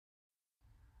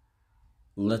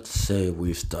Let's say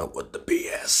we start with the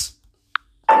BS.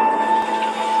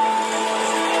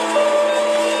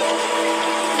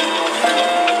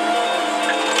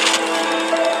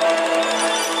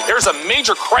 There's a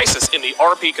major crisis in the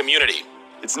RP community.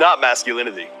 It's not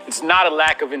masculinity. It's not a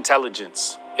lack of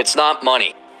intelligence. It's not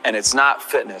money. And it's not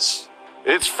fitness.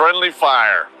 It's friendly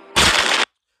fire.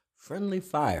 Friendly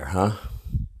fire, huh?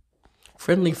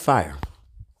 Friendly fire.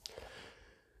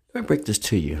 Let me break this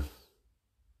to you.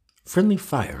 Friendly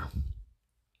fire.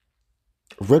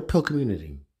 Red pill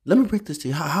community. Let me break this to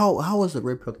you. How is the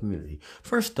red pill community?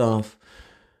 First off,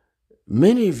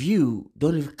 many of you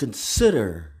don't even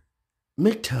consider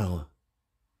MGTOW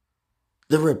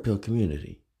the red pill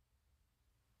community,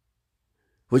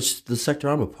 which is the sector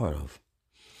I'm a part of.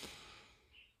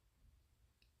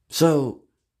 So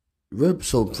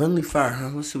friendly fire,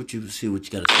 huh? Let's see what you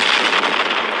got to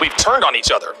say. We've turned on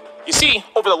each other. You see,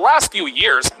 over the last few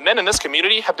years, men in this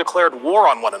community have declared war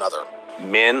on one another.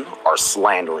 Men are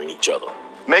slandering each other.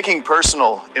 Making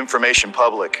personal information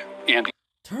public. And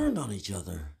Turned on each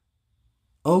other.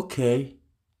 Okay.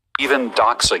 even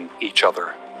doxing each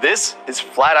other. This is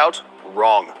flat out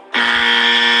wrong.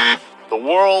 The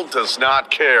world does not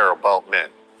care about men.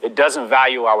 It doesn't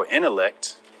value our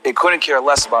intellect. It couldn't care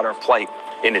less about our plight.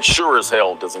 And it sure as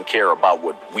hell doesn't care about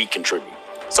what we contribute.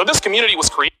 So this community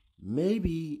was created.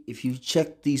 Maybe if you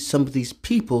check some of these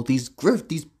people, the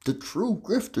true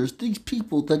grifters, these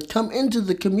people that come into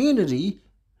the community.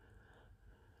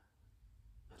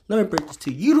 Let me break this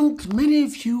to you. Many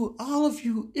of you, all of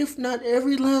you, if not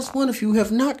every last one of you,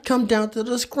 have not come down to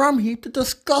the scrum heap to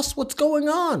discuss what's going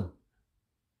on.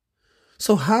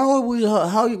 So what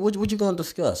you going to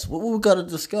discuss? What we got to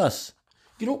discuss?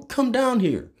 You don't come down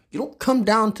here. You don't come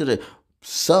down to the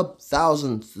sub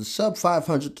 1,000, the sub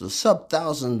 500, the sub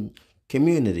 1,000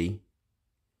 community.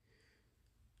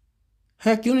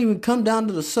 Heck, you don't even come down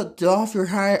to off your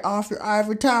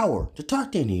ivory tower to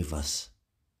talk to any of us,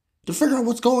 to figure out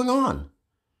what's going on.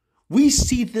 We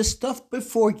see this stuff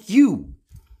before you,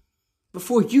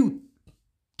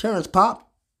 Terrence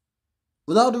Pop.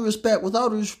 With all due respect,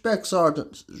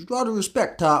 Sergeant, with all due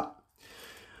respect, Top.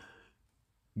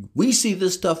 We see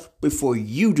this stuff before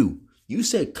you do. You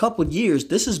say a couple years.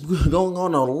 This is going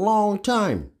on a long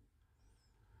time.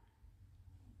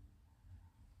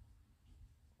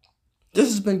 This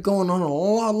has been going on a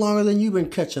lot longer than you've been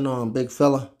catching on, big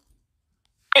fella.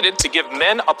 To give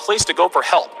men a place to go for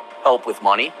help. Help with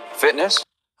money. Fitness?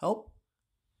 Help?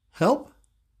 Help?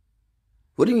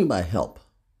 What do you mean by help?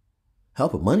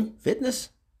 Help with money? Fitness?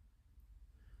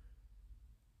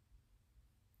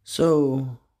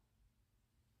 So,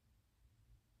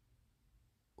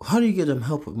 how do you get them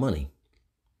help with money?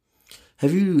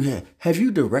 Have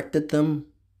you directed them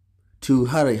to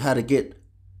how to get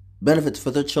benefits for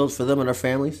their children, for them and their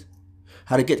families?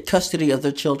 How to get custody of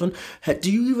their children?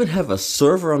 Do you even have a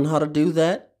server on how to do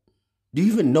that? Do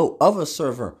you even know of a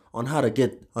server on how to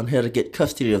get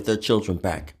custody of their children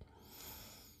back?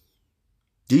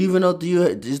 Do you even know?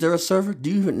 Is there a server? Do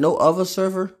you even know of a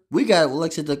server? We got,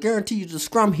 like I said, to guarantee you, the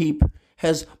Scrum Heap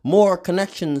has more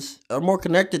connections, or more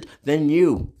connected than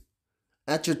you,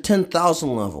 at your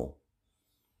 10,000 level.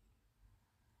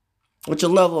 At your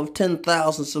level of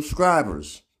 10,000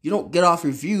 subscribers, you don't get off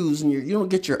your views and you don't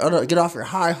get off your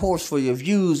high horse for your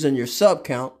views and your sub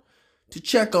count to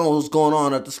check on what's going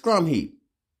on at the Scrum Heap.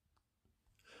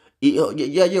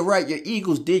 Yeah, you're right. Your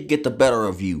Eagles did get the better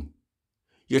of you.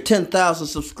 Your 10,000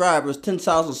 subscribers,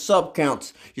 10,000 sub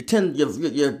counts,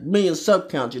 your million sub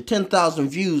counts, your 10,000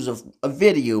 views of a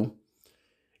video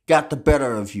got the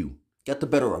better of you. Got the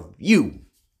better of you.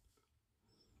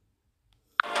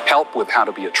 Help with how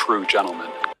to be a true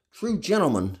gentleman. True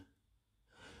gentleman?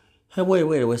 Hey,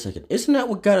 wait a second. Isn't that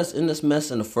what got us in this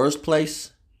mess in the first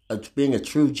place? Being a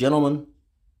true gentleman?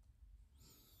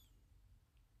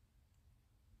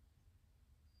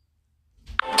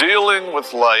 Dealing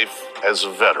with life as a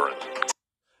veteran.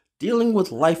 Dealing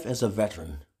with life as a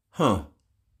veteran. Huh.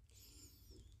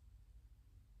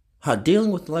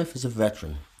 Dealing with life as a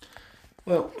veteran.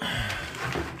 Well,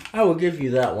 I will give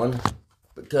you that one.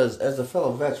 Because as a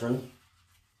fellow veteran,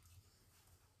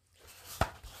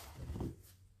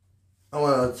 I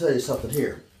want to tell you something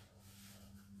here.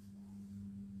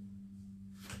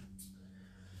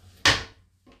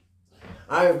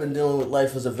 I have been dealing with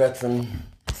life as a veteran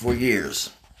for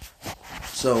years.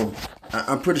 So,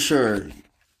 I'm pretty sure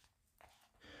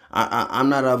I'm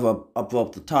not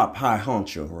up the top high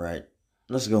honcho, right?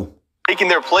 Let's go. Taking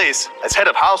their place as head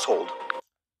of household.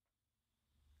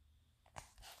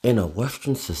 In a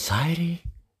Western society?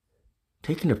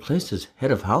 Taking their place as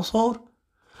head of household?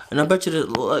 And I bet you that,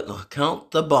 look,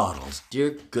 count the bottles.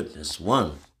 Dear goodness.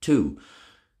 1, 2,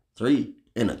 3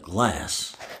 in a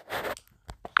glass.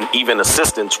 Even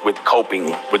assistance with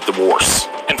coping with divorce.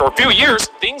 And for a few years,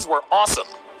 things were awesome.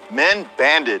 Men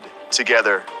banded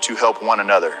together to help one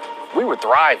another. We were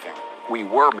thriving. We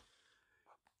were.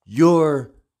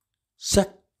 Your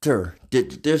sector.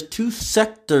 There's 2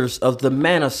 sectors of the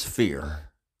manosphere.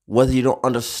 Whether you don't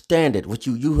understand it, what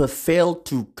you have failed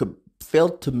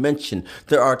to mention,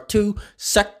 there are 2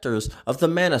 sectors of the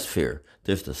manosphere.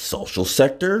 There's the social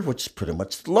sector, which is pretty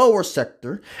much the lower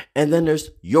sector, and then there's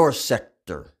your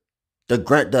sector,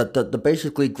 the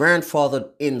basically grandfathered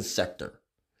in sector.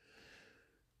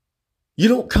 You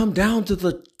don't come down to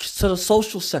the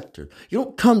social sector. You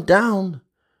don't come down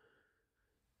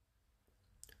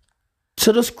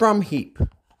to the scrum heap.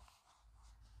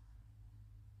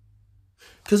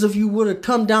 Because if you were to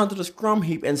come down to the scrum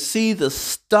heap and see the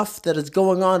stuff that is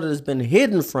going on that has been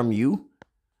hidden from you,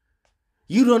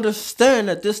 you'd understand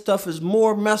that this stuff is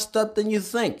more messed up than you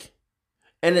think.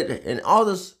 And all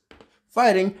this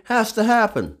fighting has to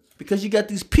happen because you got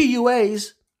these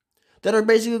PUAs that are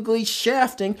basically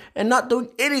shafting and not doing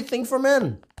anything for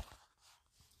men.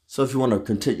 So if you want to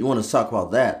continue, you want to talk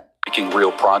about that. Making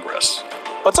real progress.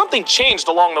 But something changed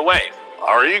along the way.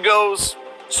 Our egos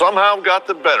somehow got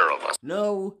the better of us.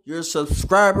 No, your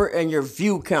subscriber and your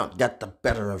view count got the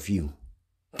better of you.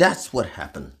 That's what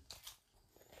happened.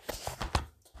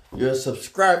 Your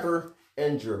subscriber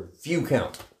and your view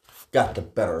count got the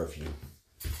better of you.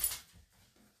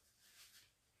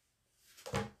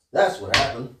 That's what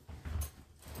happened.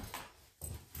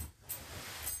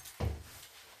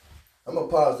 I'm going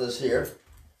to pause this here.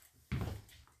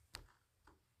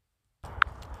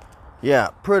 Yeah,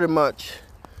 pretty much.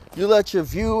 You let your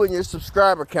view and your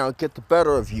subscriber count get the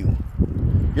better of you.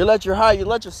 You let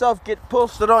yourself get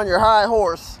posted on your high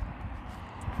horse.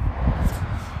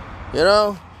 You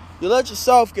know? You let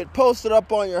yourself get posted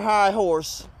up on your high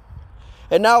horse.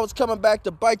 And now it's coming back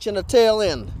to bite you in the tail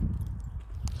end.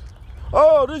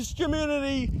 Oh, this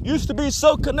community used to be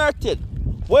so connected.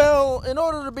 Well, in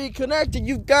order to be connected,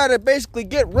 you've got to basically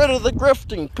get rid of the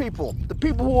grifting people. The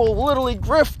people who will literally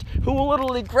grift, who will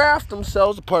literally graft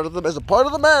themselves as a part of the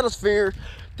manosphere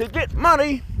to get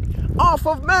money off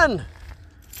of men.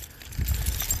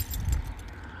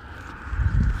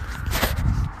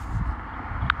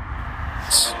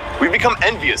 We become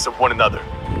envious of one another.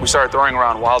 We started throwing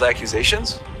around wild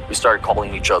accusations, We started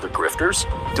calling each other grifters.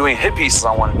 doing hit pieces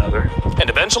on one another. And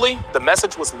eventually, the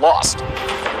message was lost.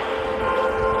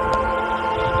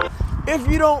 If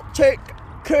you don't take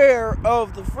care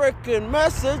of the freaking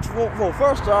message, well,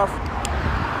 first off,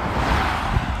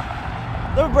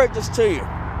 let me break this to you.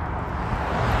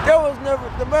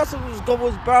 The message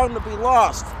was bound to be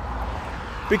lost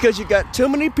because you got too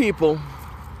many people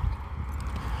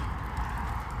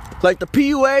like the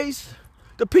PUAs.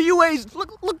 The PUAs,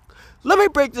 look, let me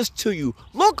break this to you.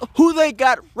 Look who they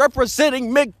got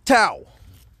representing MGTOW.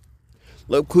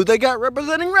 Look who they got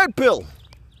representing Red Pill.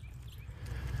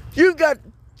 You've got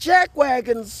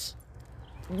jackwagons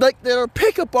like that are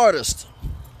pickup artists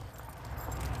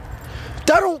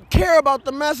that don't care about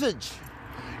the message.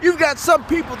 You've got some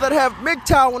people that have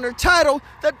MGTOW in their title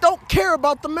that don't care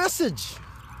about the message.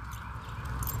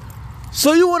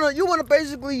 So you wanna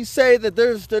basically say that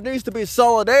there needs to be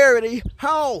solidarity.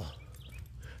 How?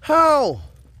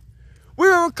 We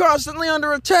were constantly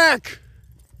under attack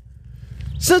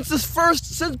since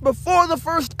before the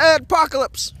first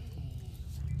adpocalypse.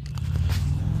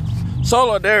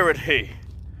 Solidarity.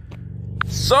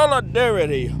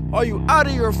 Are you out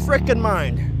of your freaking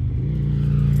mind?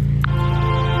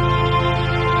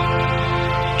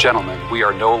 Gentlemen, we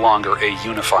are no longer a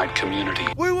unified community.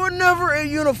 We were never a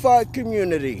unified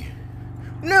community.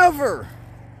 Never.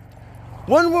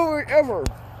 When were we ever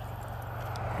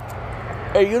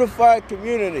a unified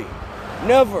community?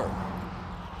 Never.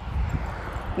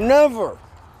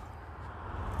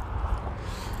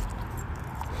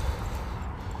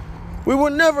 We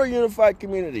were never a unified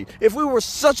community. If we were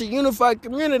such a unified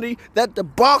community, that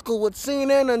debacle with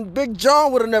CNN and Big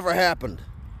John would have never happened.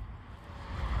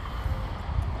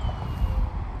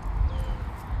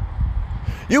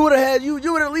 You would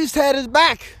at least had his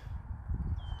back.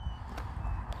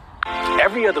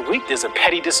 Every other week there's a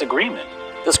petty disagreement.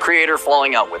 This creator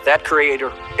falling out with that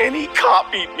creator. And he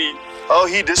copied me. Oh,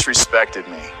 he disrespected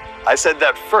me. I said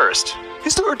that first.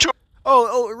 He's the choice.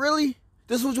 Oh, really?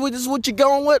 This is what you're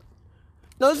going with?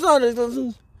 No, it's not.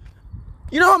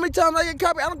 You know how many times I get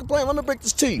copied? I don't complain. Let me break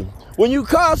this to you. When you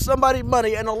cost somebody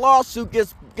money and a lawsuit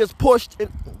gets pushed,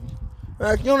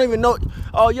 You don't even know.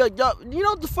 Oh, yeah. You know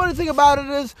what the funny thing about it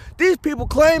is? These people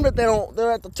claim that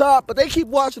they're at the top, but they keep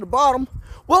watching the bottom.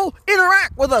 Well,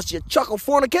 interact with us, you chuckle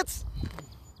fornicates.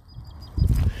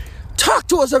 Talk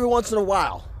to us every once in a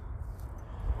while.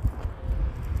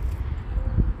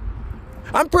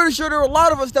 I'm pretty sure there are a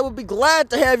lot of us that would be glad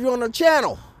to have you on the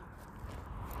channel.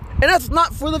 And that's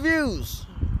not for the views.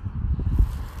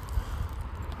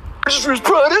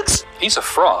 Products? He's a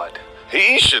fraud.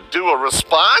 He should do a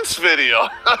response video.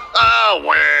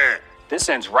 Wah. This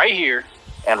ends right here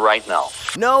and right now.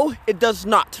 No, it does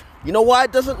not. You know why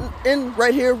it doesn't end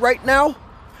right here, right now?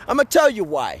 I'm gonna tell you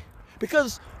why.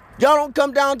 Because y'all don't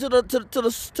come down to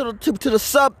the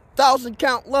sub 1,000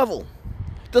 count level,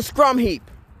 the scrum heap.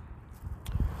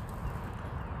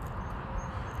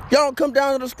 Y'all don't come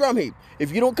down to the scrum heap.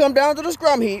 If you don't come down to the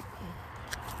scrum heap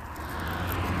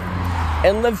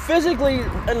and live physically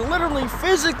and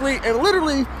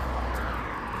literally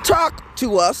talk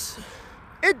to us,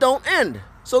 it don't end.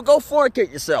 So go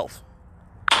fornicate yourself.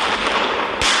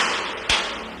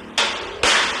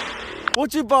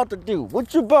 What you about to do?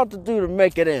 What you about to do to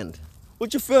make it end?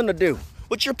 What you feeling to do?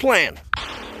 What's your plan?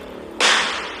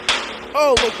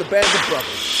 Oh, look, the band of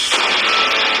brothers.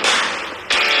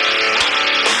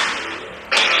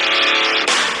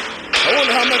 I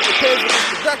wonder how much you paid for this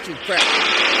production crap.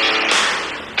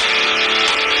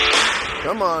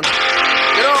 Come on.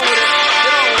 Get on with it.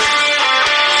 Get on with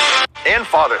it. And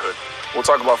fatherhood. We'll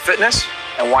talk about fitness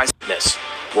and why fitness.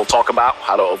 We'll talk about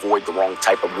how to avoid the wrong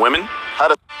type of women. How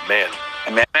to man.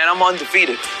 And man, I'm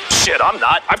undefeated. Shit, I'm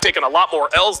not. I've taken a lot more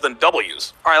L's than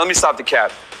W's. All right, let me stop the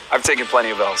cap. I've taken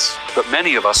plenty of L's. But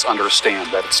many of us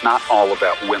understand that it's not all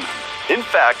about women. In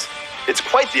fact, it's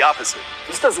quite the opposite.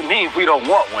 This doesn't mean we don't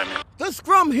want women. The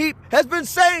scrum heap has been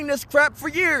saying this crap for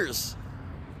years.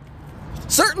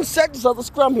 Certain sections of the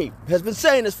scrum heap has been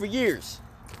saying this for years.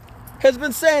 Has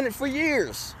been saying it for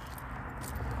years.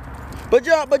 But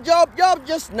y'all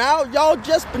just now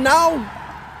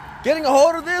getting a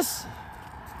hold of this.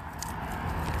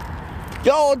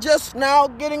 Y'all just now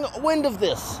getting wind of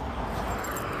this.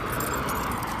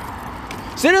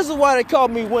 See, this is why they call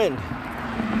me Wind.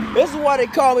 This is why they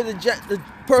call me the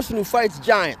person who fights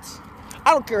giants.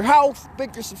 I don't care how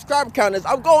big your subscriber count is,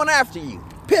 I'm going after you.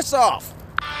 Piss off.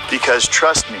 Because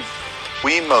trust me,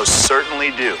 we most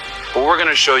certainly do. But we're going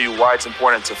to show you why it's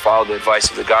important to follow the advice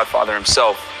of the Godfather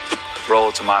himself,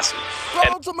 Rollo Tomasi.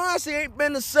 Rollo Tomasi ain't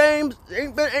been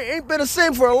the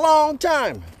same for a long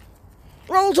time.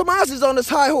 Rollo Tomasi's on this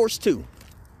high horse too.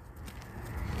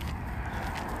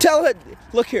 Tell it,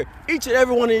 look here, each and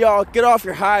every one of y'all get off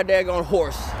your high daggone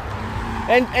horse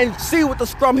and see what the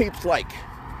scrum heap's like.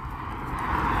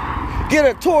 Get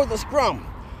a tour of the scrum.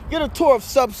 Get a tour of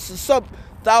sub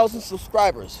 1,000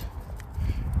 subscribers.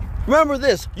 Remember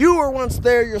this, you were once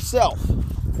there yourself.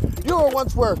 You were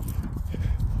once where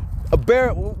a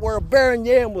Baron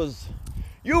Yam was.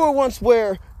 You were once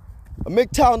where a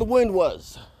MGTOW in the Wind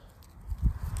was.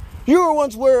 You were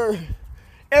once where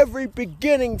every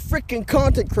beginning freaking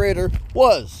content creator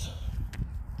was.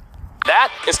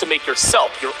 That is to make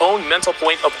yourself your own mental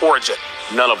point of origin.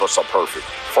 None of us are perfect.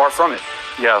 Far from it.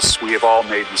 Yes, we have all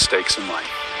made mistakes in life.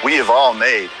 We have all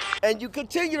made. And you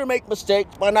continue to make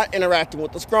mistakes by not interacting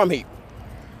with the scrum heap.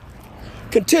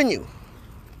 Continue.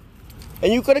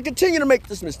 And you're going to continue to make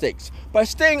these mistakes by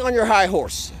staying on your high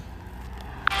horse.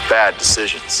 Bad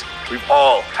decisions. We've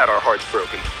all had our hearts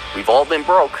broken. We've all been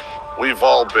broke. We've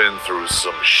all been through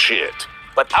some shit.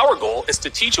 But our goal is to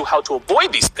teach you how to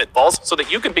avoid these pitfalls so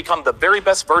that you can become the very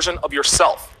best version of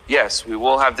yourself. Yes, we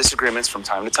will have disagreements from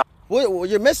time to time. Well,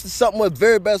 you're missing something with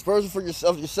very best version for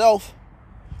yourself.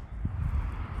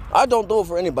 I don't do it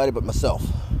for anybody but myself.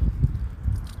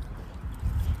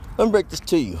 Let me break this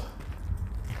to you.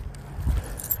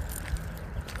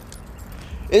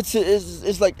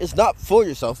 It's like it's not for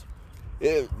yourself.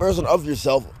 Version of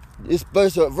yourself. It's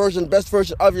best version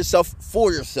of yourself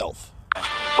for yourself.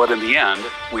 But in the end,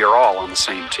 we are all on the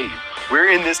same team. We're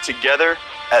in this together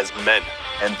as men.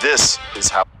 And this is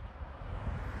how.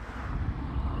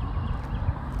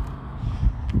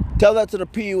 Tell that to the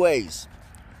PUAs.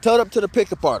 Tell that to the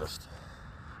pickup artists.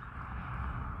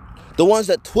 The ones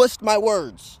that twist my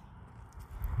words.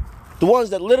 The ones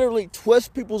that literally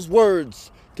twist people's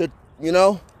words to,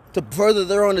 to further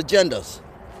their own agendas.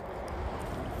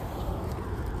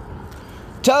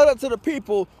 Tell that to the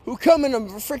people who come in a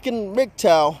freaking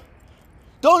MGTOW,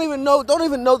 don't even know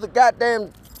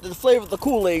the flavor of the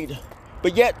Kool-Aid,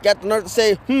 but yet got the nerve to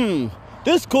say,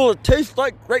 this cooler tastes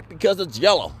like grape because it's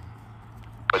yellow.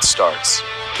 it starts.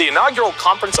 The inaugural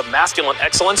Conference of Masculine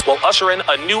Excellence will usher in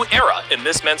a new era in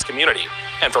this men's community.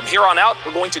 And from here on out,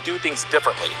 we're going to do things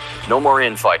differently. No more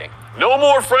infighting. No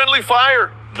more friendly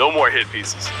fire. No more hit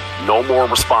pieces. No more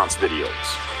response videos.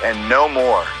 And no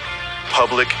more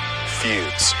public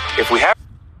feuds. If we have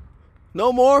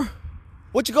No more?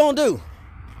 What you gonna do?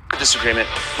 A disagreement,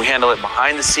 we handle it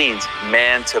behind the scenes,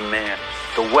 man to man,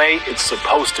 the way it's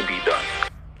supposed to be done.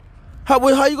 How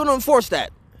you gonna enforce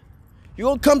that? You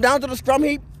gonna come down to the scrum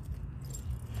heap?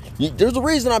 There's a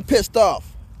reason I'm pissed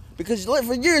off. Because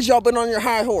for years y'all been on your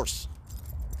high horse.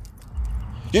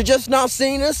 You're just now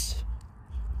seeing this?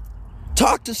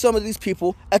 Talk to some of these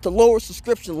people at the lower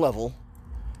subscription level.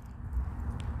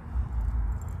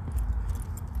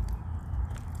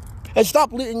 And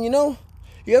stop leading,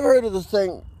 you ever heard of this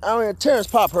thing? Terrence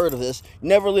Popp heard of this.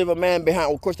 Never leave a man behind.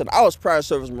 Well, of course, I was prior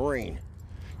service Marine.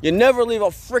 You never leave a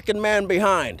freaking man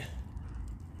behind.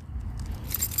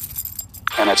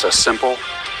 And it's as simple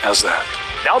as that.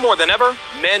 Now more than ever,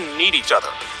 men need each other.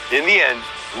 In the end,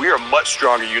 we are much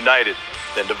stronger united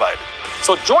than divided.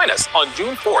 So join us on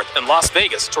June 4th in Las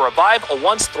Vegas to revive a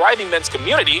once thriving men's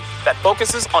community that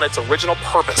focuses on its original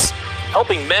purpose,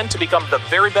 helping men to become the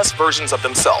very best versions of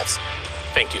themselves.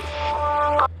 Thank you.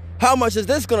 How much is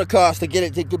this going to cost to get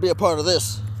it to be a part of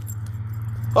this?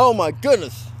 Oh my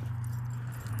goodness.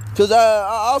 Because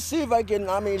I'll see if I can,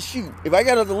 if I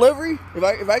got a delivery,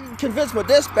 if I can convince my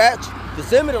dispatch to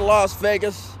send me to Las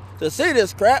Vegas to see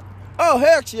this crap, oh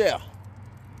heck yeah.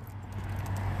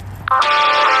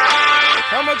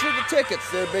 How much are the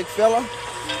tickets there, big fella?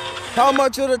 How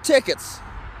much are the tickets?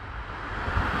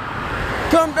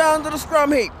 Come down to the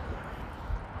scrum heap.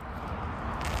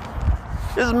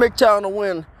 This is MGTOW to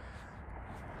win.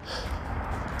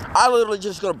 I literally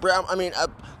just gonna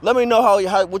let me know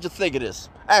what you think it is.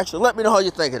 Actually, let me know how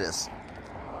you think it is.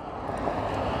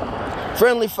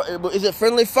 Is it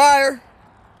friendly fire?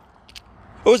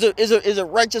 Or is it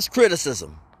righteous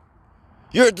criticism?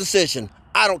 Your decision.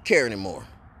 I don't care anymore.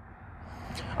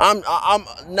 I'm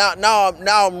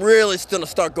really gonna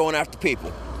start going after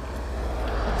people.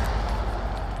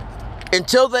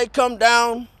 Until they come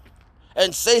down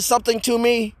and say something to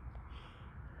me,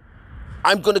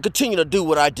 I'm gonna continue to do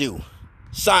what I do.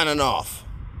 Signing off.